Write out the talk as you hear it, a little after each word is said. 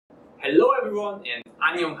Hello everyone and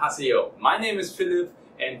annyeonghaseyo. My name is Philip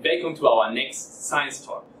and welcome to our next science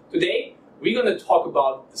talk. Today we're going to talk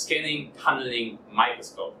about the Scanning Tunneling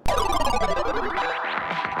Microscope.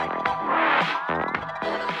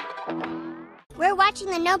 We're watching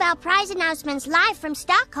the Nobel Prize announcements live from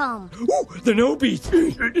Stockholm. Ooh, the Nobel.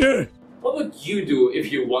 What would you do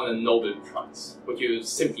if you won a Nobel Prize? Would you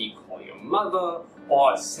simply call your mother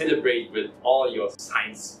or celebrate with all your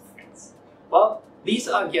science friends? Well, these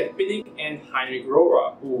are Gerd Billig and Heinrich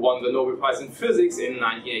Rohrer, who won the Nobel Prize in Physics in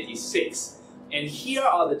 1986. And here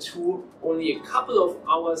are the two, only a couple of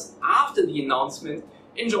hours after the announcement,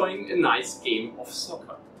 enjoying a nice game of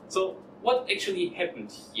soccer. So what actually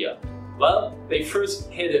happened here? Well, they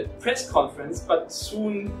first had a press conference, but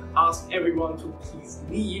soon asked everyone to please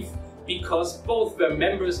leave because both were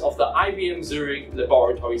members of the IBM Zurich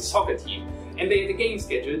laboratory soccer team and they had a game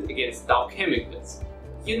scheduled against Dow Chemicals.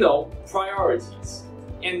 You know, priorities.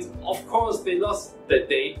 And of course they lost that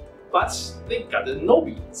day, but they got a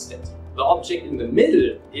Nobel instead. The object in the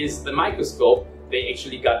middle is the microscope they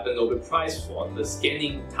actually got the Nobel Prize for, the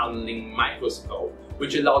Scanning Tunneling Microscope,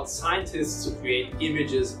 which allowed scientists to create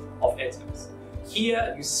images of atoms.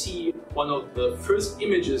 Here you see one of the first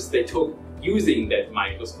images they took using that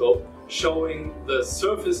microscope, showing the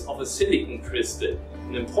surface of a silicon crystal,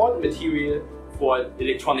 an important material for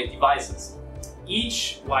electronic devices.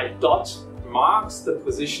 Each white dot marks the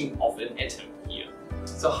position of an atom here.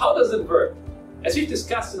 So how does it work? As we've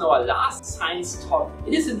discussed in our last science talk,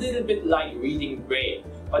 it is a little bit like reading Braille,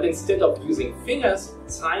 but instead of using fingers,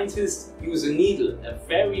 scientists use a needle, a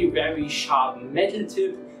very sharp metal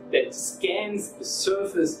tip that scans the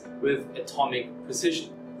surface with atomic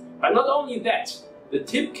precision. But not only that, the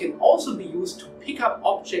tip can also be used to pick up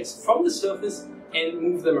objects from the surface and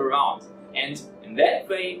move them around, and in that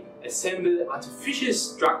way assemble artificial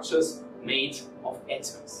structures made of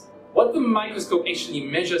atoms. What the microscope actually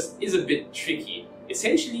measures is a bit tricky.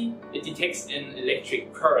 Essentially, it detects an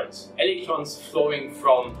electric current, electrons flowing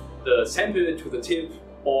from the sample to the tip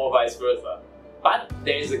or vice versa. But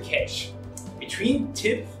there is a catch. Between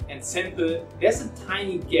tip and sample, there's a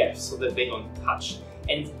tiny gap so that they don't touch.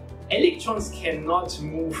 And electrons cannot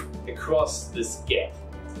move across this gap.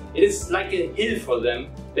 It is like a hill for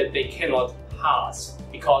them that they cannot pass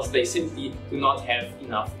because they simply do not have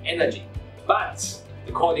enough energy. But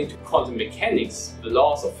according to quantum mechanics, the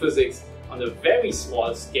laws of physics, on a very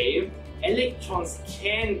small scale, electrons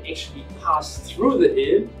can actually pass through the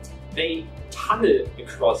hill. They tunnel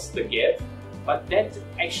across the gap, but that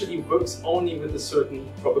actually works only with a certain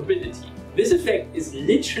probability. This effect is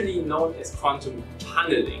literally known as quantum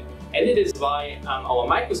tunneling, and it is why our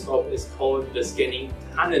microscope is called the Scanning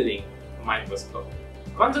Tunneling Microscope.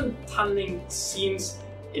 Quantum tunneling seems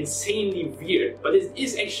insanely weird, but it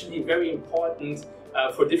is actually very important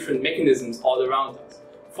for different mechanisms all around us.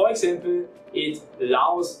 For example, it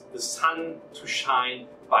allows the sun to shine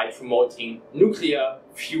by promoting nuclear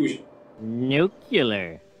fusion.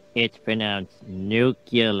 Nuclear. It's pronounced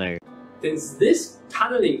nuclear. Since this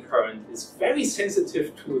tunneling current is very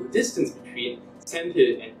sensitive to the distance between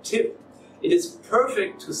sample and tip, it is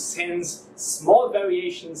perfect to sense small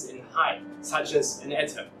variations in height, such as an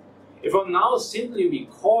atom. If one now simply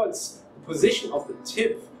records the position of the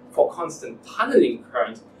tip for constant tunneling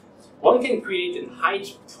current, one can create a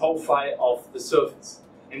height profile of the surface.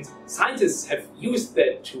 And scientists have used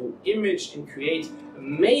that to image and create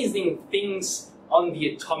amazing things on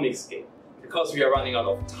the atomic scale. Because we are running out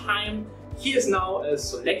of time, here's now a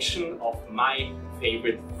selection of my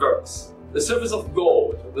favorite works. The surface of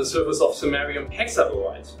gold, the surface of samarium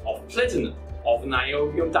hexaboride, of platinum, of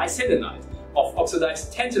niobium diselenide, of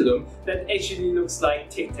oxidized tantalum that actually looks like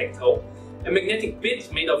tic-tac-toe, a magnetic bit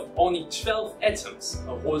made of only 12 atoms,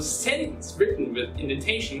 a whole sentence written with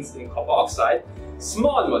indentations in copper oxide,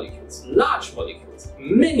 small molecules, large molecules,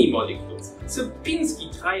 many molecules,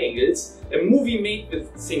 Sierpinski triangles, a movie made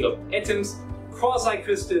with single atoms, quartz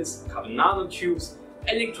crystals, carbon nanotubes,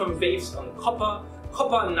 electron waves on copper,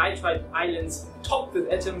 copper nitride islands topped with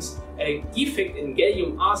atoms, a defect in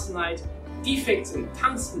gallium arsenide, defects in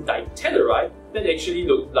tungsten ditelluride that actually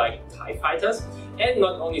look like TIE fighters, and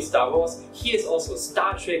not only Star Wars, here's also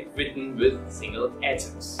Star Trek written with single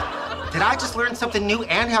atoms. Did I just learn something new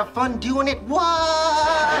and have fun doing it?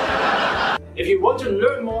 What? If you want to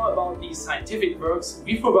learn more about these scientific works,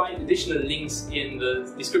 we provide additional links in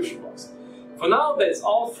the description box. For now, that's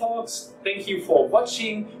all folks. Thank you for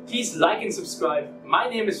watching. Please like and subscribe. My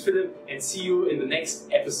name is Philip and see you in the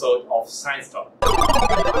next episode of Science Talk.